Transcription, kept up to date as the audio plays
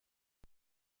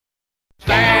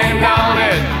stand on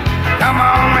it. Come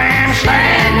on, man,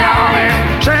 stand on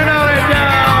it. Stand on it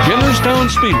now. Jimmerstown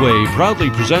Speedway proudly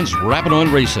presents Rappin'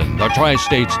 on Racing, the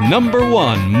Tri-State's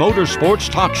 #1 motorsports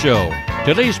talk show.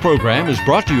 Today's program is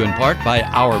brought to you in part by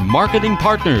our marketing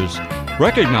partners.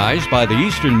 Recognized by the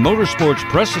Eastern Motorsports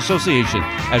Press Association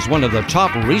as one of the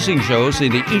top racing shows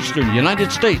in the Eastern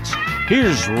United States,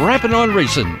 here's Rappin' on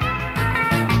Racing.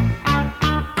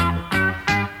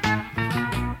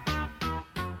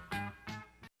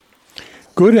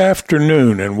 Good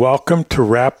afternoon and welcome to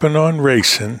Rappin' on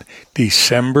Racing,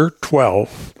 December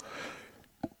 12th,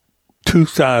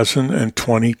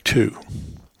 2022.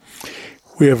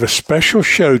 We have a special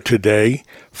show today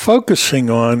focusing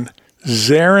on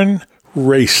Zarin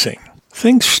Racing.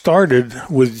 Things started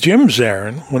with Jim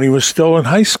Zarin when he was still in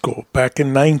high school back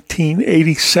in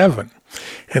 1987.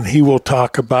 And he will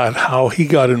talk about how he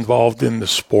got involved in the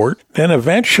sport. Then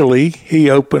eventually he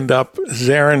opened up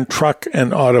Zarin Truck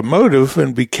and Automotive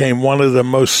and became one of the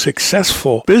most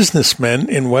successful businessmen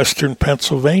in Western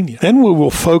Pennsylvania. Then we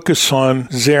will focus on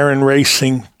Zarin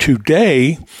Racing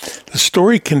today. The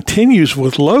story continues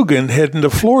with Logan heading to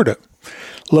Florida.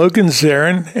 Logan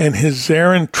Zarin and his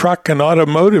Zarin Truck and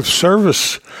Automotive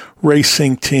Service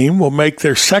Racing team will make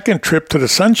their second trip to the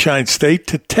Sunshine State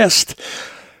to test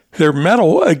their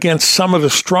mettle against some of the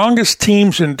strongest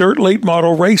teams in dirt late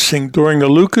model racing during the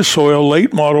Lucas Oil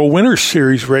Late Model Winter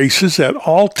Series races at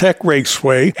Alltech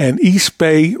Raceway and East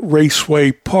Bay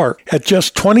Raceway Park. At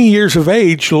just 20 years of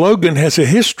age, Logan has a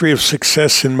history of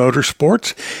success in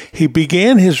motorsports. He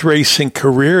began his racing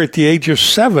career at the age of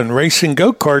 7, racing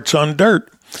go-karts on dirt.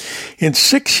 In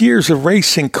 6 years of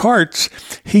racing karts,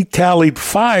 he tallied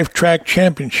 5 track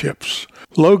championships.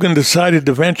 Logan decided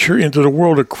to venture into the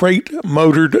world of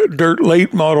crate-motored dirt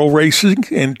late model racing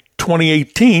in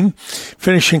 2018,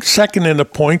 finishing second in the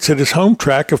points at his home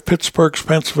track of Pittsburgh's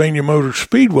Pennsylvania Motor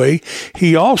Speedway.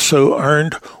 He also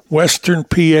earned Western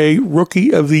PA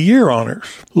Rookie of the Year honors.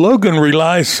 Logan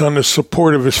relies on the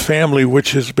support of his family,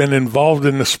 which has been involved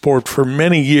in the sport for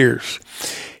many years.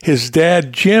 His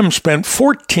dad, Jim, spent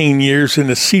 14 years in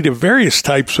the seat of various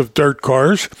types of dirt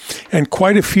cars and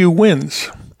quite a few wins.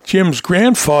 Jim's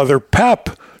grandfather,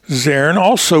 Pap Zarin,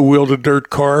 also wheeled a dirt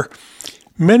car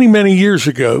many years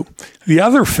ago. The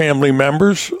other family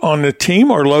members on the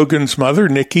team are Logan's mother,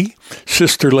 Nikki,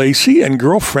 sister Lacey, and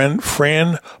girlfriend,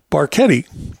 Fran Barchetti.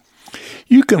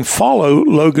 You can follow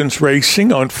Logan's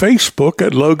Racing on Facebook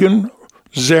at Logan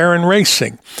Zarin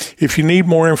Racing. If you need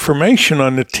more information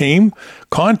on the team,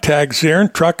 contact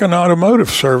Zarin Truck and Automotive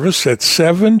Service at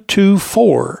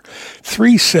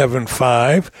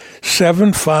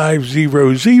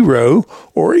 724-375-7500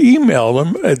 or email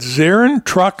them at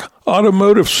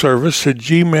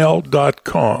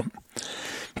zarintruckautomotiveservice@gmail.com.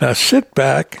 Now sit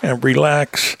back and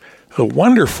relax. A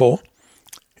wonderful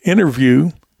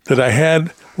interview that I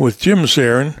had with Jim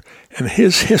Zarin and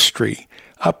his history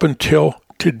up until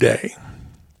today.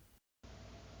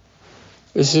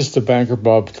 This is the Banker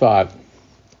Bob thought.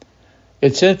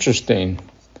 It's interesting.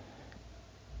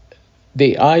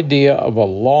 The idea of a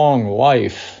long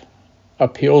life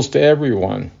appeals to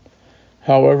everyone.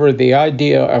 However, the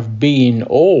idea of being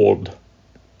old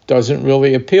doesn't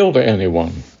really appeal to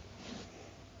anyone.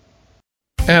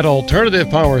 At Alternative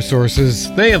Power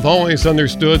Sources, they have always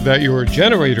understood that your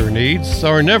generator needs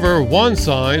are never one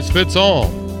size fits all.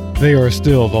 They are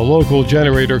still the local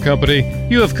generator company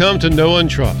you have come to know and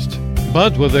trust,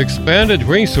 but with expanded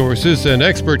resources and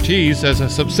expertise as a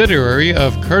subsidiary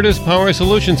of Curtis Power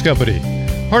Solutions Company,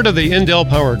 part of the Indel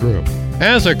Power Group.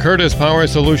 As a Curtis Power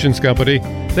Solutions Company,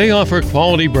 they offer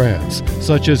quality brands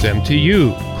such as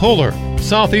MTU, Kohler,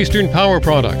 Southeastern Power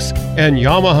Products, and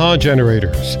Yamaha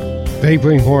generators. They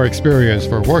bring more experience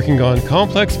for working on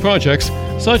complex projects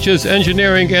such as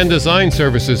engineering and design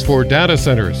services for data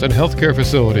centers and healthcare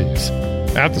facilities.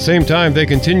 At the same time, they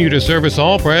continue to service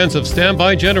all brands of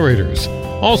standby generators.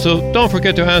 Also, don't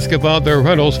forget to ask about their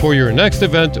rentals for your next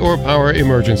event or power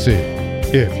emergency.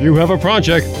 If you have a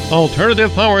project, Alternative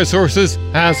Power Sources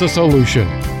has a solution.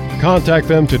 Contact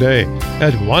them today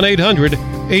at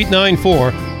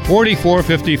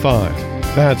 1-800-894-4455.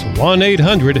 That's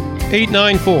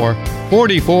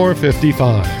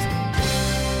 1-800-894-4455.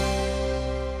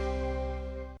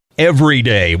 Every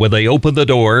day when they open the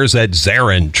doors at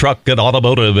Zarin Truck and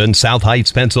Automotive in South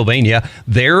Heights, Pennsylvania,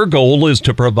 their goal is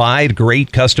to provide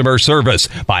great customer service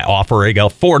by offering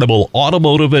affordable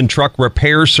automotive and truck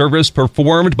repair service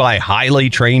performed by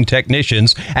highly trained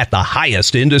technicians at the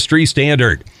highest industry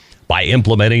standard. By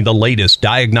implementing the latest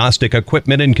diagnostic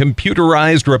equipment and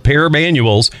computerized repair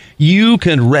manuals, you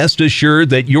can rest assured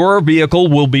that your vehicle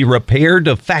will be repaired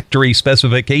to factory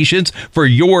specifications for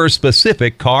your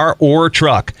specific car or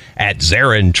truck. At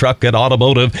Zarin Truck and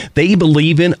Automotive, they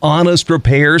believe in honest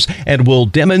repairs and will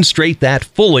demonstrate that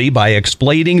fully by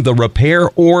explaining the repair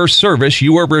or service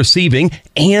you are receiving,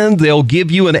 and they'll give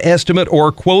you an estimate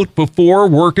or quote before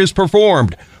work is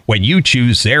performed. When you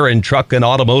choose Zarin Truck and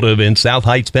Automotive in South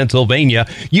Heights, Pennsylvania,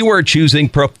 you are choosing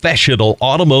professional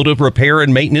automotive repair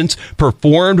and maintenance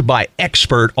performed by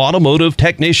expert automotive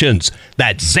technicians.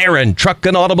 That's Zarin Truck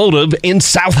and Automotive in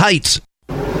South Heights.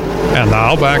 And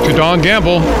now back to Don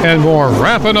Gamble and more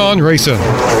Rappin' on Racing.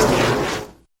 All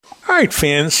right,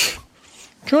 fans.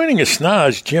 Joining us now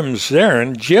is Jim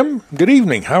Zarin. Jim, good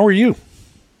evening. How are you?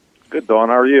 Good, Don.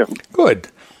 How are you? Good.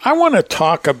 I want to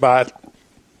talk about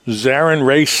Zarin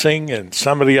Racing and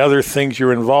some of the other things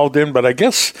you're involved in, but I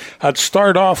guess I'd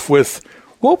start off with,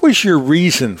 what was your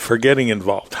reason for getting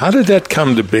involved? How did that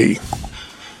come to be?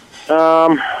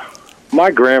 My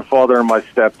grandfather and my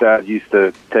stepdad used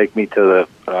to take me to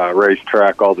the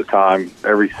racetrack all the time.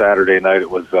 Every Saturday night it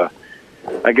was,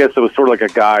 I guess it was sort of like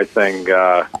a guy thing.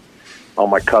 All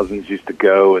my cousins used to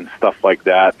go and stuff like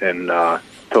that, and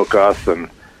took us, and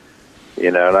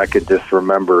and I could just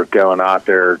remember going out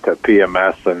there to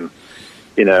PMS, and,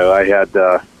 I had,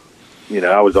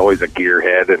 I was always a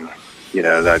gearhead, and,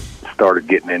 I started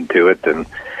getting into it. And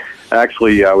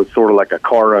actually, I was sort of like a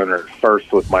car owner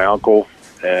first with my uncle,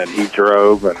 and he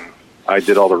drove, and I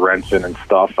did all the wrenching and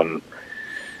stuff. And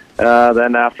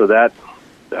then after that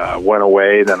went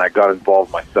away, then I got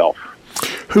involved myself.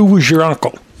 Who was your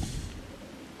uncle?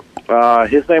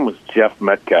 His name was Jeff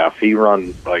Metcalf. He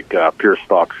run pure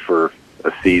stocks for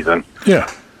a season.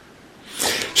 Yeah.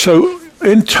 So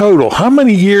in total, how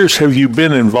many years have you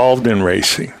been involved in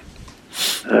racing?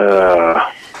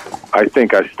 I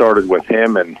think I started with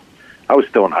him, and I was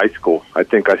still in high school. I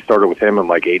think I started with him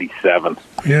in 87.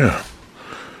 Yeah.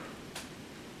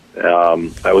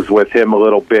 I was with him a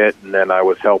little bit, and then I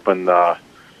was helping the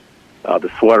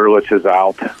Sweaterliches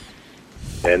out.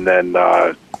 And then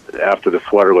after the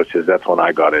Sweaterliches, that's when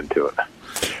I got into it.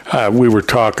 We were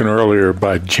talking earlier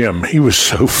about Jim. He was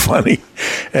so funny,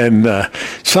 and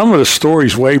some of the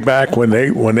stories way back when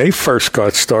they first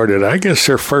got started. I guess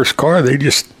their first car, they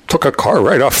just took a car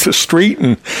right off the street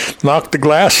and knocked the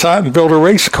glass out and built a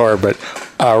race car. But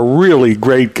a really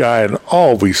great guy and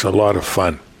always a lot of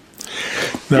fun.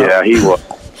 Now, yeah, he was.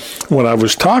 When I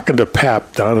was talking to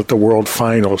Pap down at the World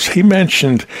Finals, he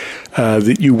mentioned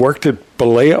that you worked at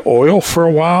Balea Oil for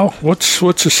a while. What's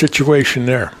the situation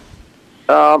there?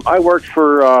 I worked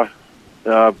for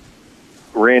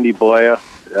Randy Balea.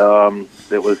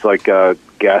 It was like a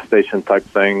gas station type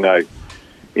thing. I,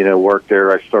 worked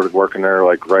there. I started working there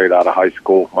right out of high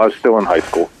school. I was still in high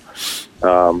school.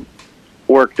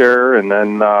 Worked there, and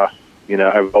then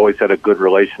I've always had a good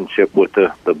relationship with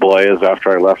the Baleas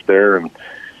after I left there, and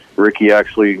Ricky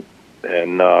actually,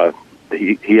 and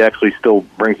he actually still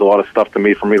brings a lot of stuff to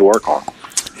me for me to work on.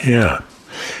 Yeah.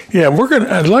 Yeah,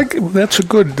 that's a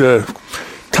good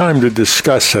time to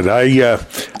discuss it.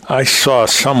 I saw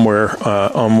somewhere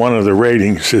on one of the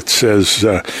ratings, it says,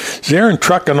 Zarin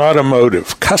Truck and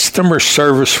Automotive, customer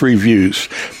service reviews,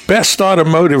 best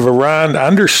automotive around,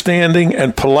 understanding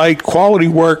and polite, quality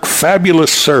work,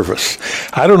 fabulous service.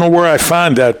 I don't know where I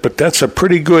found that, but that's a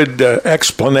pretty good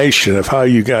explanation of how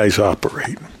you guys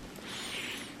operate.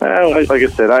 Like I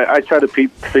said, I try to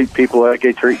treat people like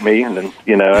they treat me, and then,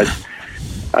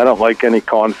 I don't like any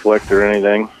conflict or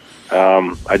anything.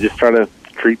 I just try to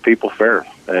treat people fair.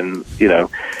 And,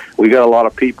 we got a lot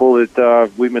of people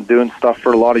that we've been doing stuff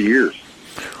for a lot of years.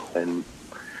 And,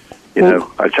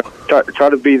 I try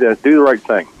to do the right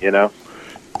thing,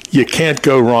 You can't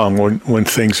go wrong when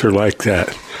things are like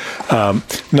that.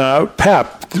 Now,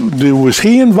 Pap, was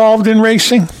he involved in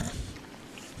racing?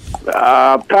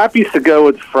 Pap used to go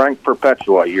with Frank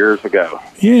Perpetua years ago.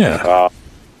 Yeah.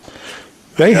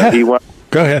 Go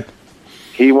ahead.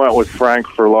 He went with Frank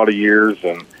for a lot of years,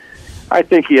 and I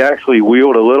think he actually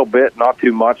wheeled a little bit, not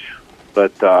too much,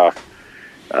 but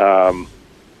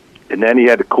and then he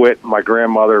had to quit. My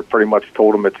grandmother pretty much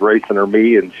told him it's racing or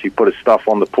me, and she put his stuff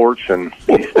on the porch, and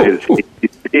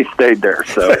he stayed there.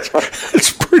 So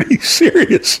it's pretty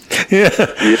serious.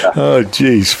 Yeah. Oh,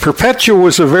 geez. Perpetua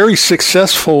was a very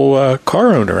successful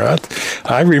car owner.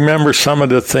 I remember some of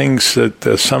the things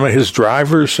that some of his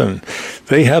drivers, and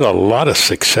they had a lot of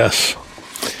success.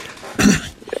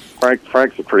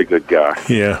 Frank's a pretty good guy.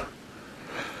 Yeah.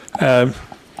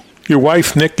 Your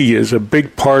wife, Nikki, is a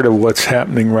big part of what's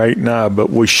happening right now,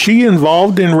 but was she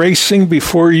involved in racing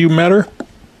before you met her?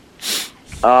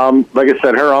 Like I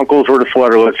said, her uncles were the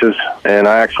Flutterliches, and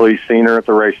I actually seen her at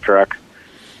the racetrack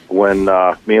when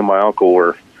me and my uncle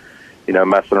were,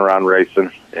 messing around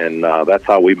racing, and that's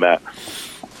how we met.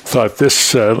 Thought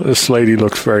this lady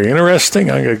looks very interesting.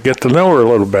 I'm going to get to know her a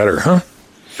little better, huh?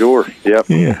 Sure, yep.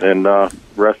 Yeah. And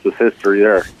rest is history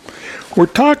there. We're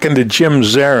talking to Jim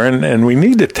Zarin, and we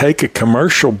need to take a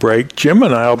commercial break. Jim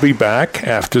and I will be back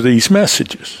after these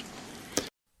messages.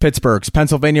 Pittsburgh's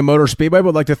Pennsylvania Motor Speedway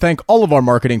would like to thank all of our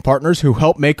marketing partners who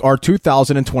helped make our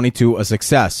 2022 a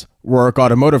success. Rourke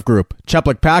Automotive Group,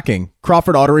 Cheplik Packing,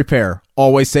 Crawford Auto Repair,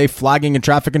 Always Safe Flagging and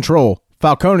Traffic Control,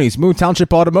 Falcone's Moon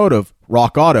Township Automotive,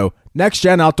 Rock Auto, Next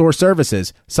Gen Outdoor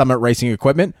Services, Summit Racing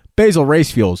Equipment, Basil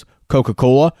Race Fuels,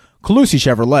 Coca-Cola, Colussy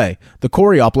Chevrolet, The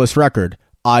Coriopolis Record,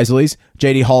 Isley's,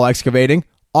 J.D. Hall Excavating,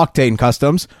 Octane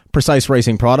Customs, Precise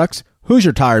Racing Products,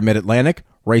 Hoosier Tire Mid-Atlantic,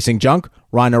 Racing Junk,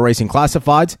 Rhino Racing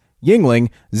Classifieds, Yingling,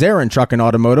 Zarin Truck and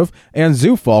Automotive, and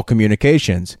Zufall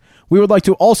Communications. We would like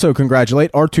to also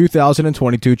congratulate our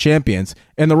 2022 champions.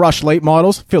 In the Rush Late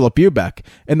Models, Philip Ubeck.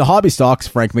 In the Hobby Stocks,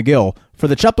 Frank McGill. For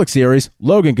the Cheplik Series,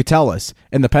 Logan Catellis.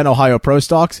 In the Penn Ohio Pro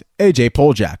Stocks, AJ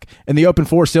Poljak. In the Open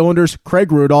 4 Cylinders,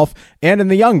 Craig Rudolph. And in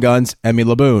the Young Guns, Emmy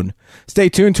Laboon. Stay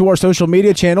tuned to our social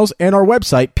media channels and our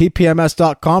website,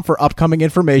 ppms.com, for upcoming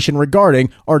information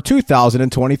regarding our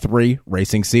 2023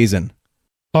 racing season.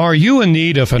 Are you in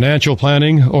need of financial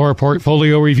planning or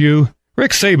portfolio review?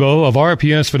 Rick Sabo of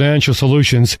RPS Financial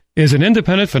Solutions is an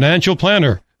independent financial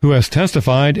planner who has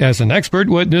testified as an expert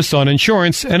witness on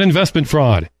insurance and investment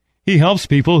fraud. He helps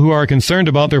people who are concerned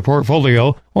about their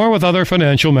portfolio or with other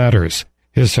financial matters.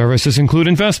 His services include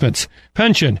investments,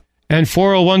 pension, and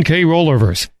 401k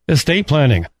rollovers, estate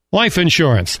planning, life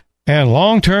insurance, and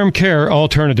long-term care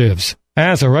alternatives.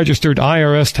 As a registered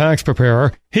IRS tax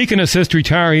preparer, he can assist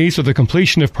retirees with the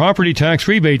completion of property tax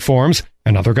rebate forms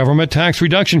and other government tax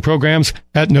reduction programs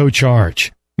at no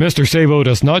charge. Mr. Sabo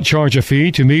does not charge a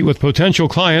fee to meet with potential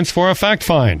clients for a fact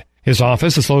find. His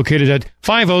office is located at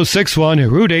 5061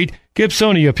 Route 8,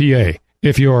 Gibsonia, PA.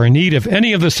 If you are in need of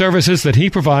any of the services that he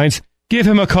provides, give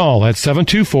him a call at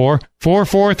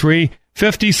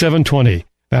 724-443-5720.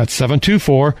 That's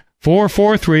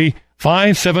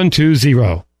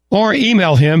 724-443-5720. Or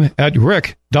email him at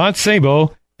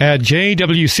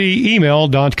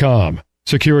rick.sabo@jwcemail.com.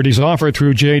 Securities offered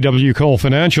through J.W. Cole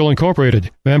Financial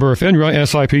Incorporated, member of FINRA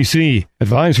SIPC.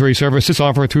 Advisory services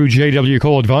offered through J.W.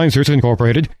 Cole Advisors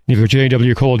Incorporated. Neither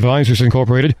J.W. Cole Advisors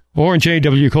Incorporated or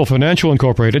J.W. Cole Financial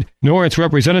Incorporated, nor its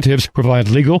representatives provide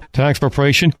legal, tax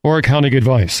preparation, or accounting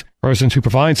advice. Persons who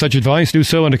provide such advice do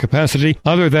so in a capacity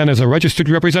other than as a registered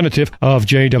representative of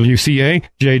JWCA,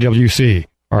 JWC.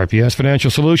 RPS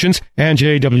Financial Solutions and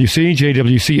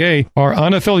JWC/JWCA are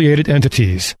unaffiliated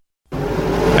entities.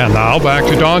 And now back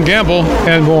to Don Gamble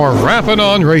and more Rappin'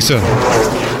 on Racing.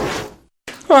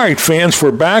 All right, fans,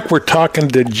 we're back. We're talking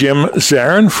to Jim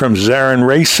Zarin from Zarin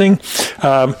Racing.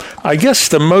 I guess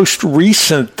the most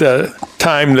recent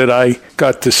time that I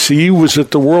got to see was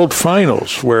at the World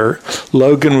Finals, where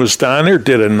Logan was down there,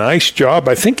 did a nice job.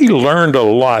 I think he learned a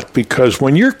lot, because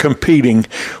when you're competing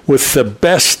with the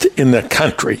best in the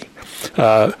country,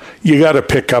 you got to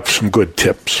pick up some good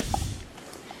tips.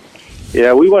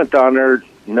 Yeah, we went down there,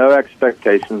 no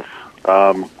expectations.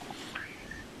 I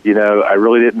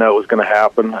really didn't know it was going to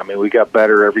happen. I mean, we got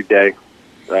better every day.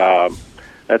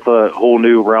 That's a whole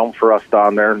new realm for us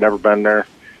down there. Never been there.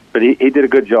 But he did a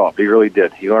good job. He really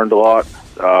did. He learned a lot.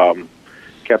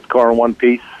 Kept the car in one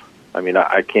piece. I mean,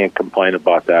 I can't complain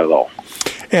about that at all.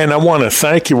 And I want to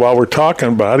thank you while we're talking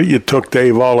about it. You took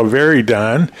Dave Oliveri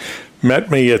down, met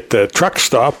me at the truck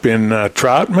stop in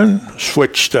Troutman,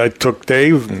 I took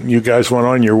Dave, and you guys went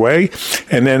on your way.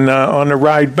 And then on the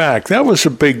ride back, that was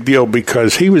a big deal,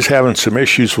 because he was having some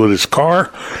issues with his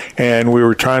car, and we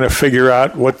were trying to figure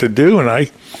out what to do. And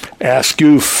I asked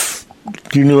you if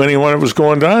you knew anyone that was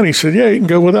going down. He said, yeah, you can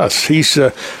go with us. He's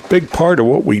a big part of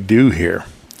what we do here.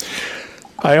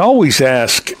 I always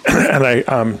ask, and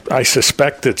I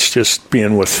suspect it's just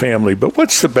being with family, but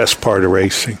what's the best part of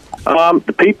racing?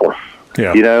 The people.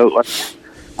 Yeah.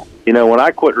 When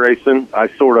I quit racing, I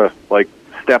sort of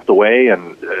stepped away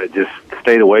and just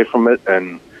stayed away from it,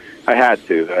 and I had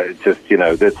to.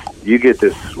 You get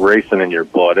this racing in your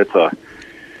blood. It's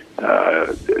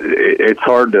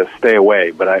hard to stay away,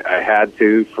 but I had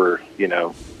to for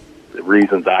the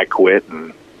reasons I quit,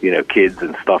 and kids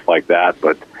and stuff like that.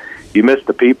 But you miss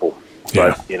the people.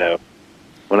 Yeah. But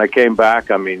when I came back,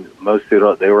 I mean, most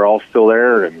of they were all still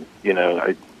there, and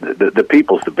the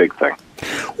people's the big thing.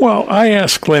 Well, I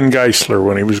asked Glenn Geisler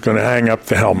when he was going to hang up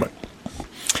the helmet,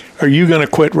 are you going to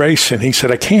quit racing? He said,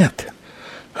 I can't.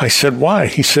 I said, why?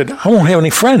 He said, I won't have any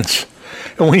friends.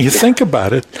 And when you think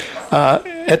about it,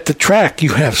 at the track,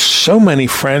 you have so many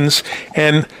friends,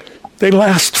 and they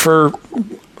last for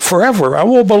forever.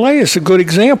 Raul Belay is a good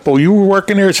example. You were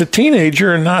working there as a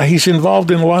teenager, and now he's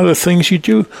involved in a lot of the things you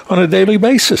do on a daily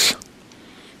basis.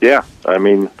 Yeah, I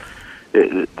mean,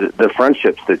 the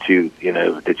friendships that you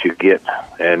get,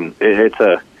 and it's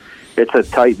a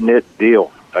tight-knit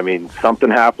deal. I mean,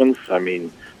 something happens. I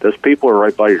mean, those people are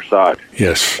right by your side.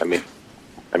 Yes. I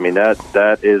mean that's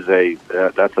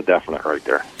a definite right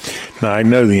there. Now, I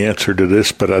know the answer to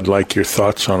this, but I'd like your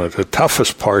thoughts on it. The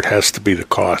toughest part has to be the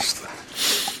cost.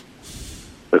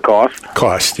 The cost?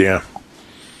 Cost, yeah.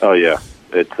 Oh, yeah.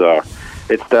 It's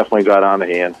definitely got out of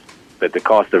hand. But the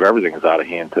cost of everything is out of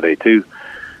hand today, too.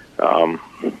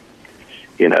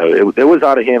 It was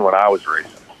out of hand when I was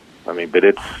racing. I mean, but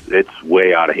it's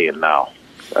way out of hand now.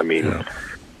 I mean,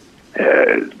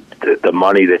 the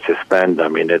money that you spend, I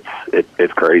mean,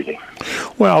 it's crazy.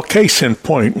 Well, case in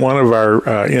point, one of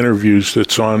our interviews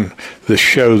that's on the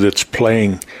show that's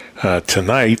playing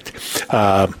tonight,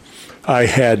 I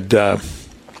had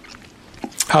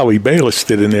Howie Bayless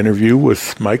did an interview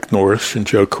with Mike Norris and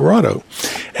Joe Corrado.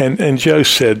 And Joe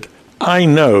said, I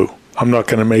know I'm not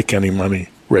going to make any money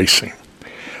racing,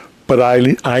 but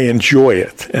I enjoy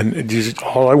it. And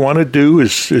all I want to do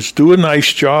is do a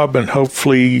nice job and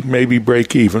hopefully maybe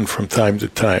break even from time to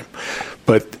time.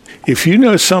 But if you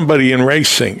know somebody in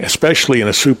racing, especially in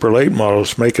a super late model,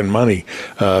 is making money,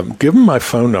 give them my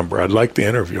phone number. I'd like to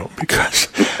interview them because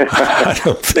I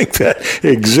don't think that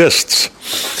exists.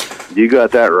 You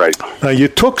got that right. Now, you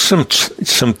took some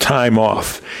time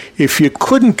off. If you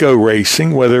couldn't go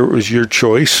racing, whether it was your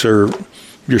choice or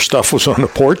your stuff was on the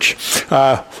porch,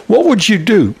 what would you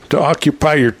do to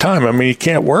occupy your time? I mean, you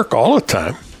can't work all the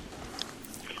time.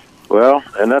 Well,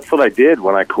 and that's what I did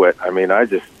when I quit. I mean,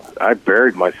 I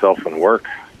buried myself in work.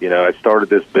 I started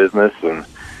this business, and,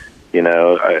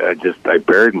 I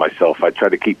buried myself. I tried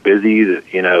to keep busy,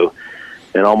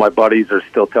 and all my buddies are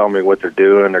still telling me what they're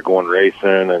doing. They're going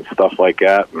racing and stuff like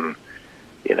that. And,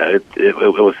 it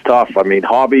was tough. I mean,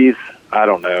 hobbies, I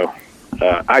don't know.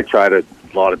 I tried a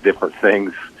lot of different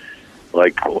things.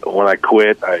 Like when I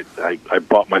quit, I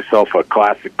bought myself a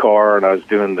classic car, and I was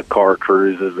doing the car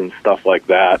cruises and stuff like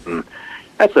that. And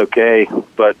that's okay,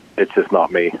 but it's just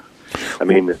not me. I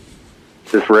mean,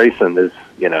 this racing is,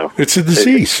 It's a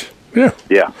disease. Yeah,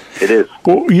 it is.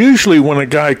 Well, usually when a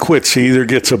guy quits, he either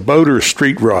gets a boat or a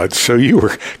street rod. So you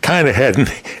were kind of heading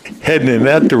in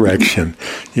that direction.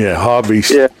 Yeah,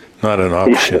 hobbies, not an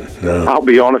option. Yeah. No. I'll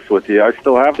be honest with you. I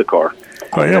still have the car.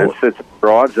 Oh, yeah. It sits in the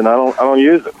garage, and I don't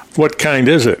use it. What kind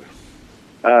is it?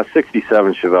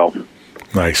 67 Chevelle.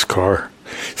 Nice car.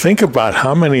 Think about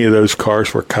how many of those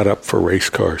cars were cut up for race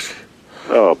cars.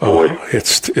 Oh boy,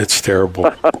 it's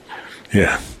terrible.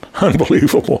 Yeah.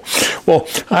 Unbelievable. Well,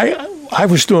 I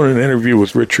was doing an interview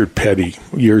with Richard Petty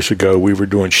years ago. We were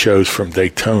doing shows from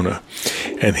Daytona,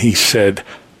 and he said,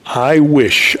 I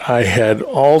wish I had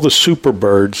all the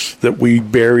Superbirds that we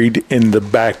buried in the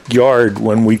backyard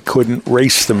when we couldn't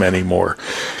race them anymore.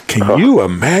 Can you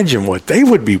imagine what they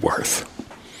would be worth?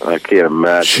 I can't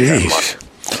imagine.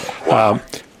 Jeez. Wow.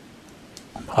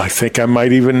 I think I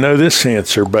might even know this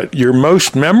answer, but your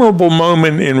most memorable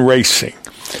moment in racing?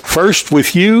 First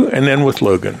with you, and then with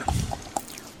Logan.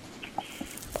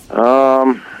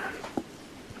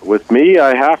 With me,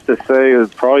 I have to say it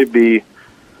would probably be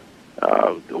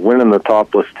winning the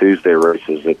Topless Tuesday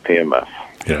races at PMS.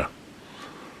 Yeah.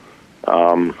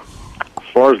 As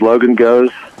far as Logan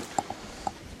goes,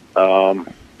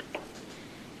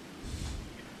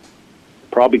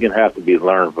 probably going to have to be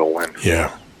Lernerville win.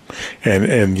 Yeah.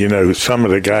 And some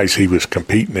of the guys he was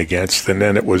competing against, and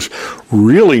then it was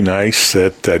really nice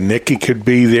that Nicky could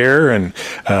be there and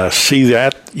see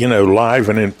that, live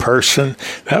and in person.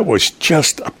 That was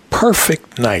just a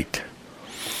perfect night.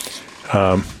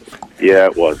 Yeah,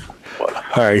 it was. All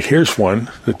right, here's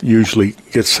one that usually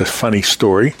gets a funny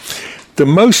story. The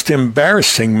most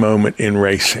embarrassing moment in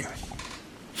racing.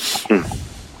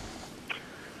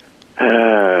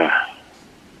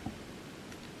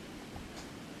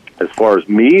 As far as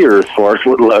me or as far as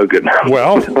with Logan?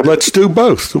 Well, let's do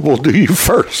both. We'll do you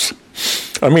first.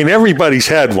 I mean, everybody's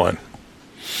had one.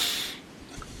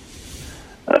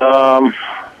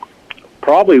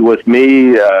 Probably with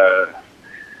me,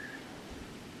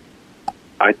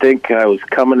 I think I was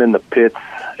coming in the pits,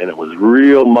 and it was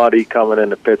real muddy coming in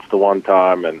the pits the one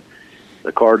time, and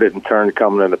the car didn't turn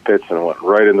coming in the pits and went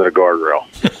right into the guardrail.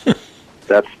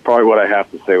 That's probably what I have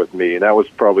to say with me, and that was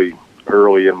probably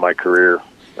early in my career.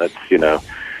 That's, a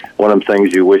one of them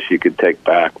things you wish you could take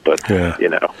back, but, you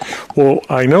know. Well,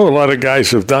 I know a lot of guys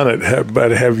have done it,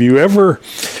 but have you ever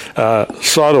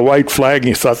saw the white flag and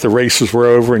you thought the races were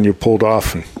over and you pulled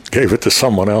off and gave it to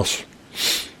someone else?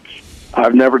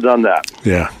 I've never done that.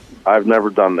 Yeah. I've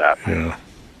never done that. Yeah.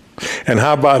 And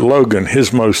how about Logan,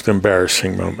 his most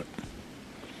embarrassing moment?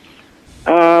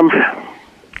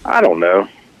 I don't know.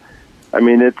 I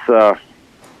mean, it's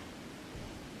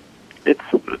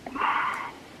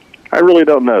I really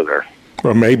don't know there.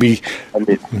 Well, maybe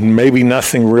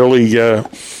nothing really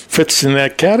fits in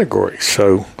that category.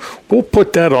 So we'll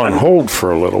put that on hold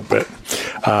for a little bit.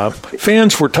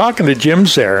 Fans, we're talking to Jim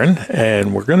Zarin,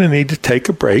 and we're going to need to take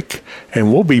a break,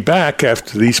 and we'll be back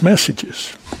after these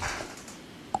messages.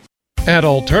 At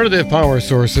Alternative Power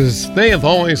Sources, they have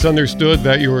always understood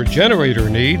that your generator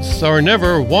needs are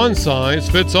never one size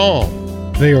fits all.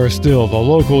 They are still the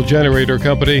local generator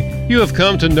company you have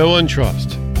come to know and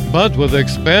trust, but with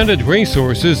expanded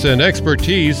resources and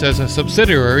expertise as a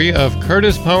subsidiary of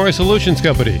Curtis Power Solutions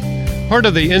Company, part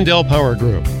of the Indel Power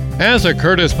Group. As a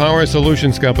Curtis Power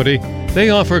Solutions Company,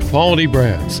 they offer quality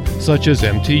brands such as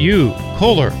MTU,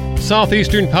 Kohler,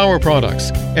 Southeastern Power Products,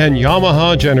 and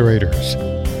Yamaha generators.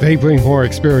 They bring more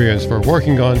experience for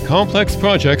working on complex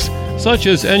projects such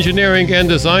as engineering and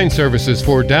design services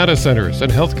for data centers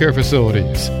and healthcare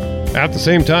facilities. At the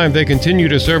same time, they continue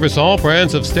to service all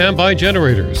brands of standby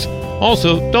generators.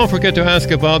 Also, don't forget to ask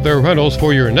about their rentals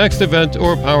for your next event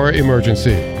or power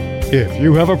emergency. If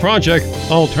you have a project,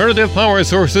 Alternative Power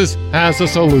Sources has a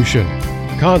solution.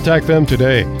 Contact them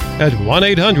today at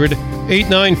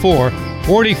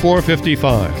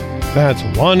 1-800-894-4455. That's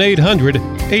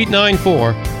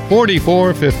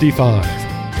 1-800-894-4455.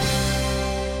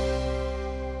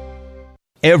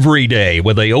 Every day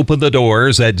when they open the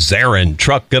doors at Zarin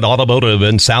Truck and Automotive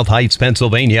in South Heights,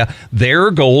 Pennsylvania,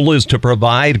 their goal is to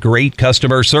provide great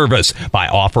customer service by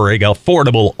offering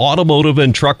affordable automotive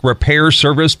and truck repair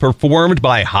service performed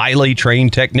by highly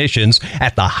trained technicians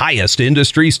at the highest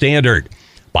industry standard.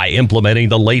 By implementing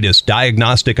the latest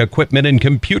diagnostic equipment and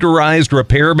computerized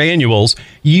repair manuals,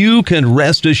 you can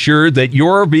rest assured that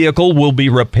your vehicle will be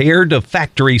repaired to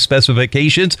factory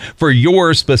specifications for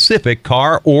your specific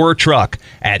car or truck.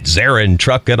 At Zarin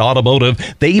Truck and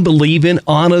Automotive, they believe in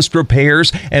honest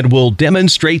repairs and will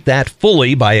demonstrate that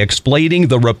fully by explaining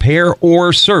the repair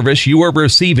or service you are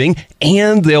receiving,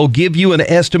 and they'll give you an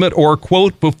estimate or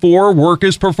quote before work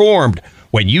is performed.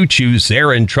 When you choose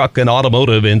Zarin Truck and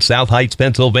Automotive in South Heights,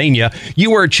 Pennsylvania,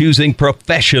 you are choosing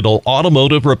professional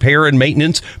automotive repair and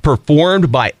maintenance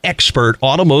performed by expert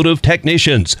automotive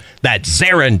technicians. That's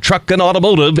Zarin Truck and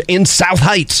Automotive in South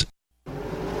Heights.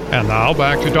 And now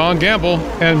back to Don Gamble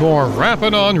and more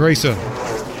Rappin' on Racing.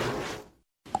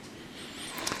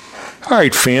 All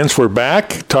right, fans, we're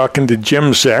back talking to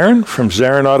Jim Zarin from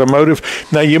Zarin Automotive.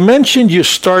 Now, you mentioned you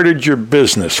started your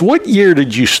business. What year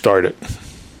did you start it?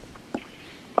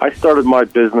 I started my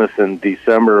business in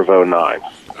December of 2009.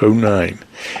 2009.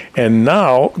 And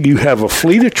now you have a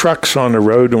fleet of trucks on the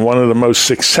road and one of the most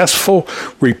successful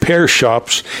repair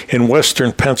shops in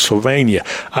Western Pennsylvania.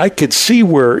 I could see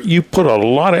where you put a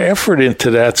lot of effort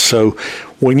into that. So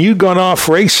when you got off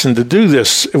racing to do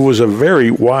this, it was a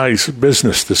very wise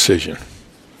business decision.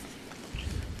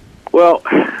 Well,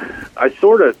 I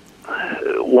sort of,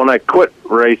 when I quit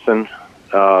racing,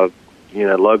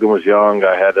 Logan was young.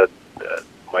 I had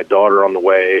my daughter on the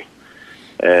way,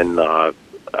 and I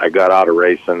got out of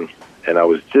racing, and I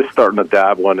was just starting to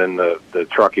dabble in the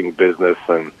trucking business,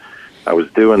 and I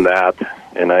was doing that,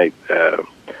 and I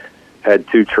had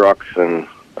 2 trucks, and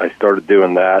I started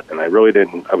doing that, and I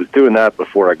was doing that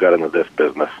before I got into this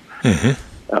business.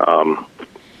 Mm-hmm.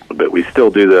 But we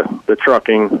still do the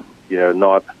trucking,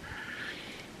 not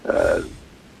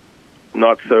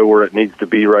so where it needs to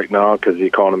be right now because the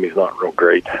economy's not real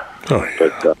great. Oh, yeah.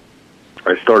 But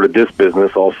I started this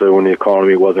business also when the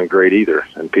economy wasn't great either,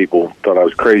 and people thought I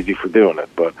was crazy for doing it.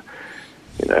 But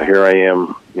here I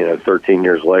am, 13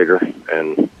 years later,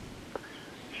 and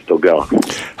still going.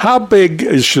 How big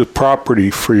is the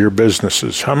property for your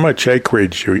businesses? How much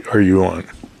acreage are you on?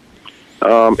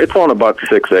 It's on about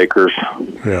 6 acres.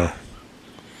 Yeah.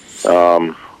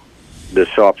 The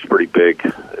shop's pretty big.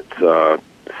 It's a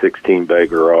 16-bay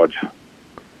garage.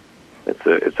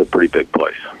 It's a pretty big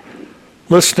place.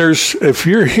 Listeners, if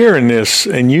you're hearing this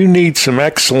and you need some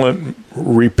excellent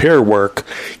repair work,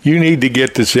 you need to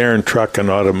get to Zarin Truck and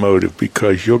Automotive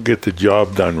because you'll get the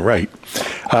job done right.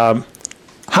 How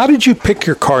did you pick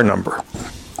your car number?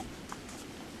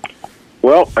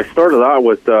 Well, I started out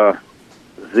with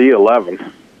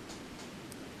Z11,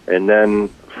 and then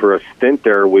for a stint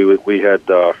there, we had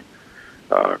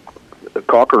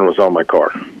Cochran was on my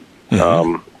car,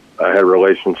 I had a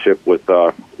relationship with,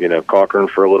 Cochran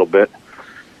for a little bit.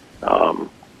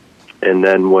 And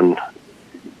then when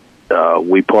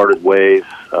we parted ways,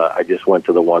 I just went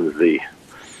to the 1Z.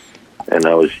 And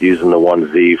I was using the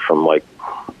 1Z from, I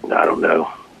don't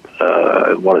know.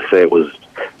 I want to say it was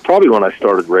probably when I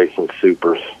started racing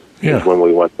supers. Yeah. Is when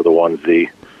we went to the 1Z.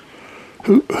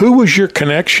 Who was your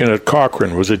connection at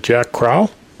Cochran? Was it Jack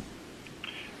Crowell?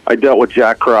 I dealt with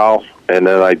Jack Crowell, and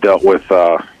then I dealt with,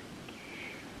 I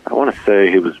want to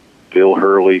say he was Bill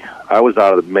Hurley. I was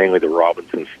out of mainly the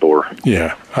Robinson store.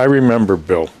 Yeah, I remember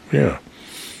Bill. Yeah.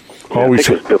 Always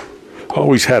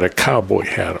had a cowboy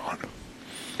hat on.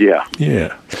 Yeah.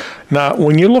 Yeah. Now,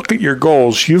 when you look at your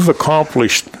goals, you've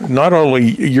accomplished not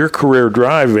only your career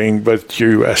driving, but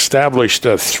you established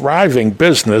a thriving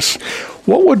business.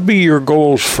 What would be your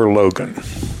goals for Logan?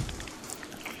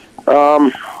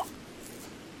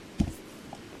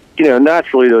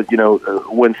 Naturally,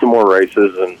 win some more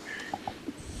races. And,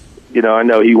 I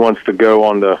know he wants to go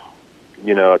on the,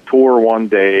 a tour one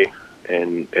day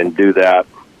and do that.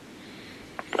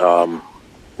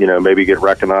 Maybe get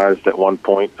recognized at one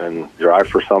point and drive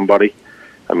for somebody.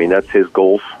 I mean, that's his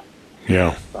goals.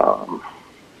 Yeah.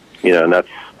 And that's,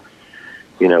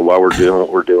 why we're doing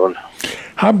what we're doing.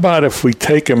 How about if we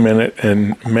take a minute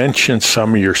and mention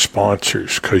some of your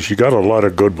sponsors, because you got a lot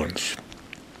of good ones.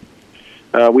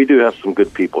 We do have some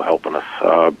good people helping us.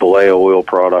 Balea Oil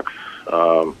Products,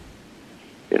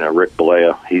 Rick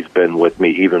Balea, he's been with me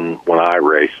even when I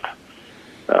raced.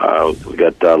 We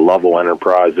got Lovell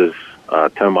Enterprises,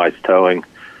 Tomice Towing.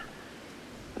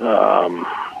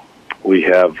 We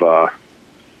have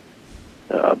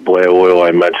Balea Oil,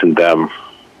 I mentioned them.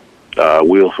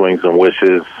 Wheel Swings and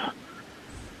Wishes.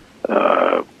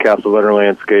 Castle Letter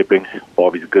Landscaping.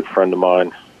 Bobby's a good friend of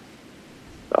mine.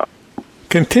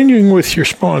 Continuing with your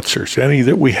sponsors, any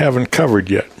that we haven't covered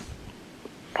yet?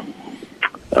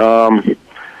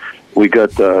 We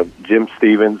got Jim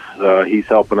Stevens. He's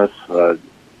helping us.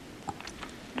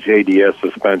 JDS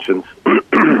Suspensions.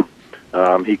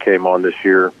 He came on this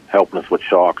year helping us with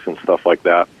shocks and stuff like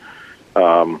that.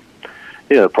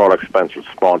 Product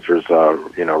sponsors,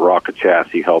 Rocket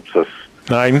Chassis helps us.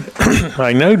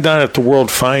 I know down at the World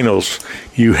Finals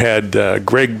you had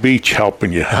Greg Beach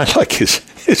helping you. I like his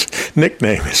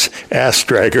nickname is Ass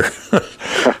Dragger.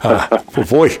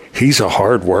 Boy, he's a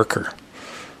hard worker.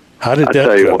 How did that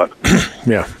tell you go? What.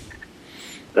 Yeah.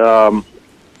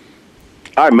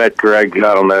 I met Greg,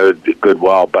 I don't know, a good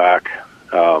while back.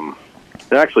 I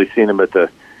actually seen him at the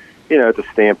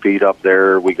Stampede up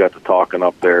there. We got to talking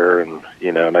up there, and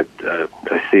and I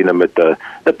seen him at the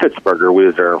Pittsburgher. We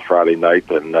was there on Friday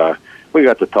night, and we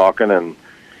got to talking, and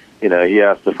he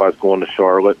asked if I was going to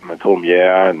Charlotte, and I told him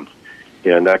yeah, and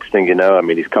next thing you know, I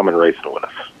mean, he's coming racing with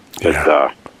us. Yeah.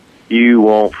 But you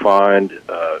won't find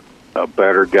a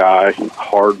better guy,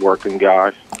 hard-working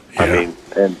guy. Yeah. I mean,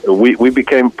 and we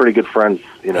became pretty good friends,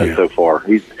 so far.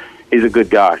 He's a good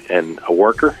guy and a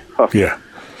worker. Yeah.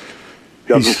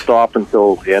 Doesn't stop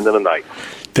until the end of the night.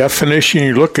 Definition,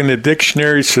 you look in the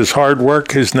dictionary, says hard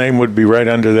work, his name would be right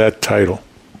under that title.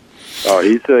 Oh,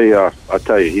 I'll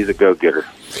tell you, he's a go-getter.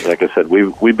 Like I said,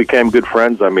 we became good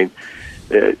friends. I mean,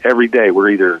 every day we're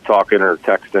either talking or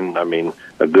texting. I mean,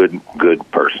 a good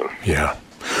person. Yeah.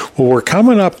 Well, we're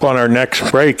coming up on our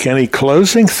next break. Any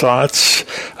closing thoughts?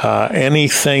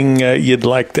 Anything you'd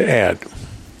like to add?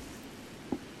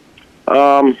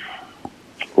 Well,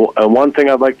 one thing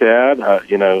I'd like to add,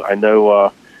 I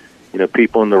know,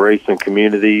 people in the racing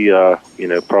community,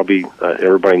 probably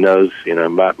everybody knows,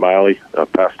 Matt Miley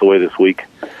passed away this week.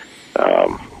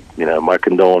 My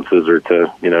condolences are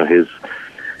to,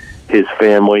 his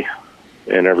family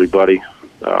and everybody.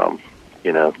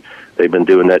 They've been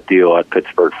doing that deal at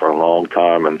Pittsburgh for a long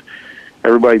time, and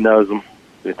everybody knows them.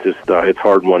 It's just, it's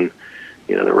hard when,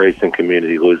 the racing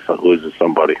community loses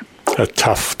somebody. A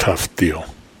tough deal.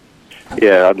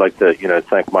 Yeah, I'd like to,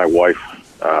 thank my wife.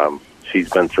 She's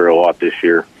been through a lot this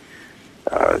year.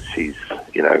 She's,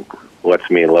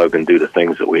 lets me and Logan do the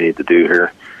things that we need to do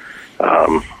here.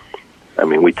 I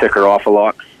mean, we tick her off a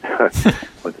lot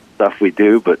with the stuff we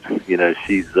do, but,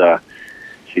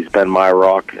 she's been my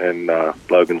rock and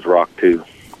Logan's rock too.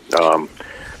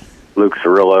 Luke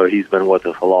Cirillo, he's been with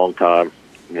us a long time.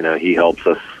 He helps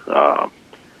us.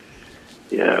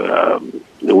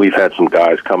 We've had some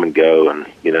guys come and go, and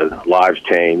lives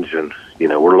change, and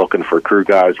we're looking for crew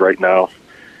guys right now.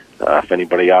 If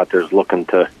anybody out there is looking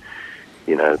to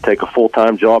take a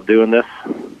full-time job doing this,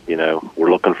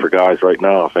 we're looking for guys right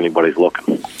now if anybody's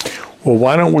looking. Well,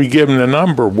 why don't we give them the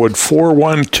number? Would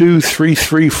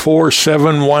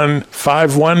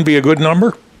 412-334-7151 be a good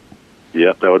number?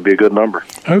 Yep, that would be a good number.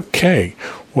 Okay.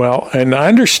 Well, and I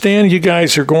understand you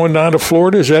guys are going down to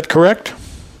Florida. Is that correct?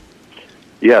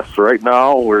 Yes. Right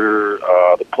now, we're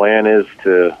the plan is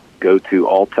to go to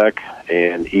Altec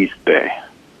and East Bay.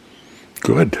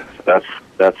 Good.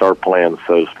 That's our plan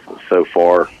so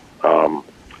far.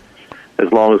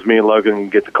 As long as me and Logan can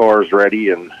get the cars ready,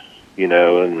 and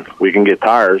and we can get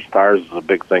tires. Tires is a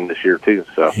big thing this year too.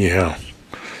 So yeah,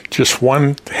 just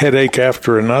one headache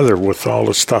after another with all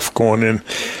the stuff going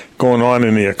on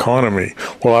in the economy.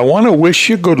 Well, I want to wish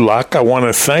you good luck. I want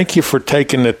to thank you for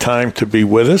taking the time to be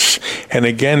with us. And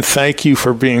again, thank you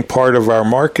for being part of our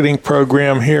marketing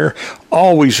program here.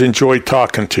 Always enjoy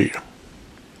talking to you.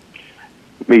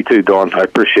 Me too, Don. I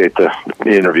appreciate the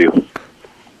interview.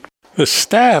 The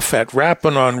staff at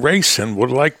Rappin' on Racing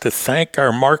would like to thank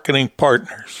our marketing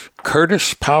partners: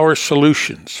 Curtis Power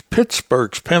Solutions,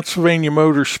 Pittsburgh's Pennsylvania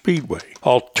Motor Speedway,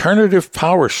 Alternative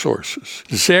Power Sources,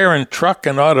 Zarin Truck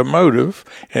and Automotive,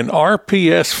 and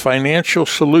RPS Financial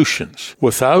Solutions.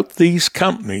 Without these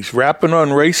companies, Rappin'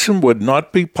 on Racing would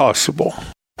not be possible.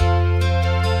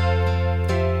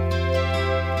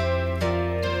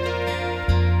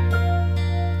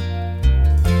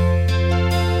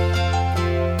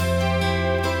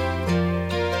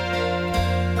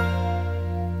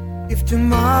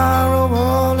 Tomorrow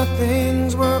all the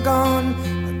things were gone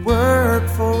I'd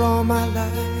worked for all my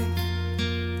life,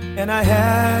 and I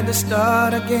had to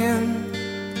start again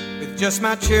with just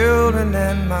my children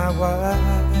and my wife.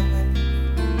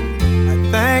 I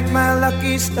thank my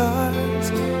lucky stars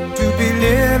to be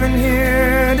living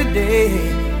here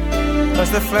today, 'cause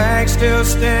the flag still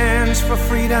stands for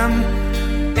freedom,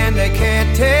 and they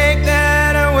can't take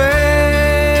that away.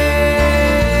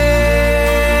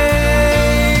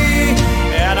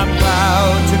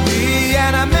 Proud to be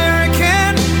an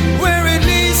American, where at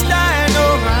least I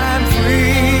know I'm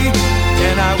free.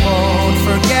 And I won't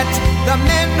forget the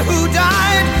men who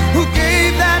died, who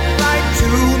gave that right to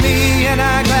me. And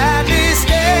I gladly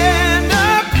stand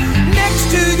up next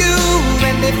to you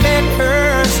and defend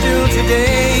her still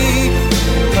today,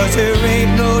 'cause there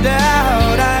ain't no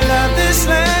doubt I love this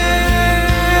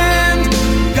land.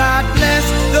 God bless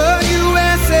the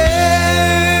USA.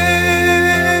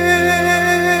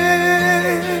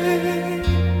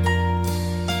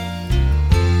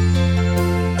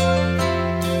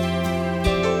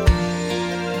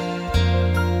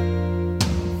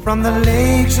 From the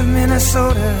lakes of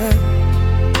Minnesota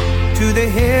to the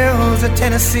hills of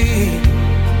Tennessee,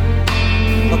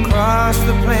 across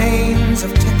the plains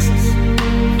of Texas,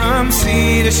 from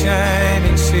sea to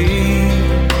shining sea,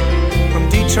 from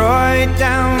Detroit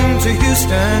down to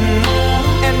Houston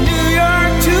and New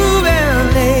York to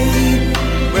LA,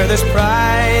 where there's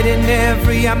pride in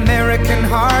every American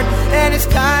heart, and it's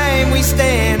time we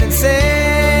stand and say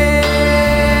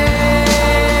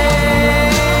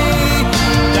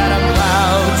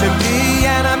to be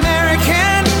an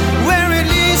American, where at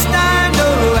least I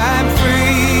know I'm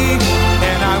free.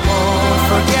 And I won't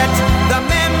forget the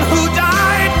men who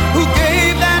died, who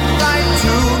gave that right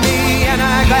to me. And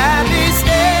I gladly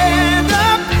stand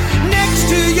up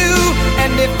next to you and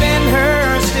defend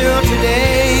her still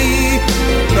today,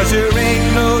 'cause there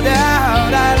ain't no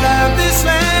doubt I love this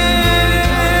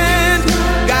land.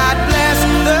 God bless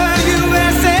the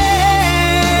USA.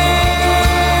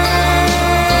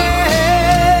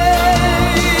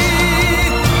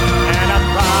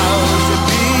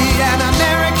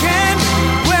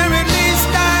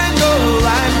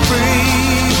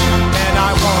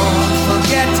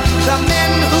 The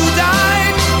men who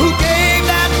died, who gave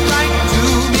that right to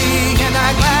me, and I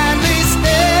gladly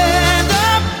stand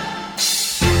up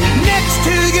next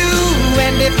to you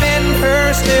and defend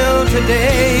her still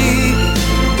today,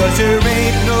 'cause there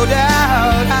ain't no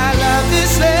doubt I love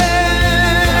this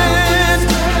land.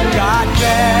 God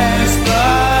bless the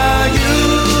USA.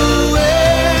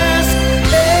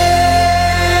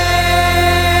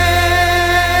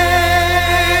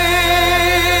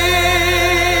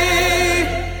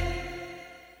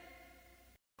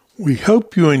 We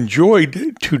hope you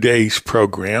enjoyed today's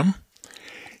program.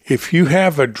 If you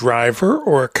have a driver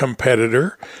or a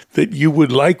competitor that you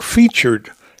would like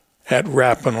featured at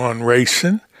Rappin' on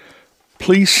Racing,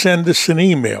 please send us an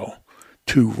email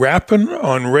to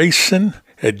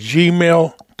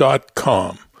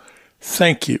rappinonracing@gmail.com.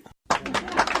 Thank you.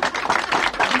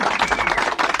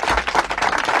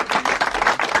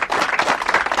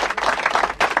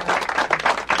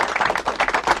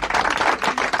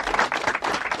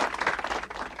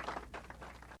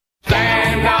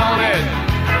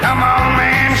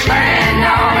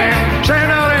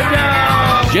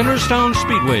 Jennerstown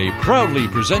Speedway proudly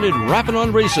presented Rappin'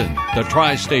 on Racing, the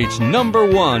Tri-State's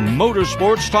 #1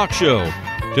 motorsports talk show.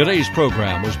 Today's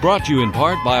program was brought to you in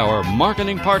part by our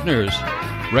marketing partners.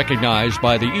 Recognized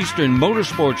by the Eastern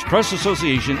Motorsports Press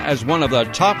Association as one of the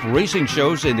top racing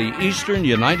shows in the Eastern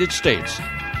United States.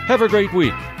 Have a great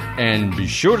week, and be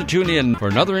sure to tune in for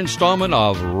another installment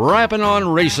of Rappin' on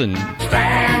Racing.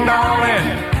 Stand on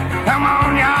it. Come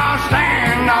on, y'all,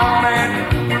 stand on it.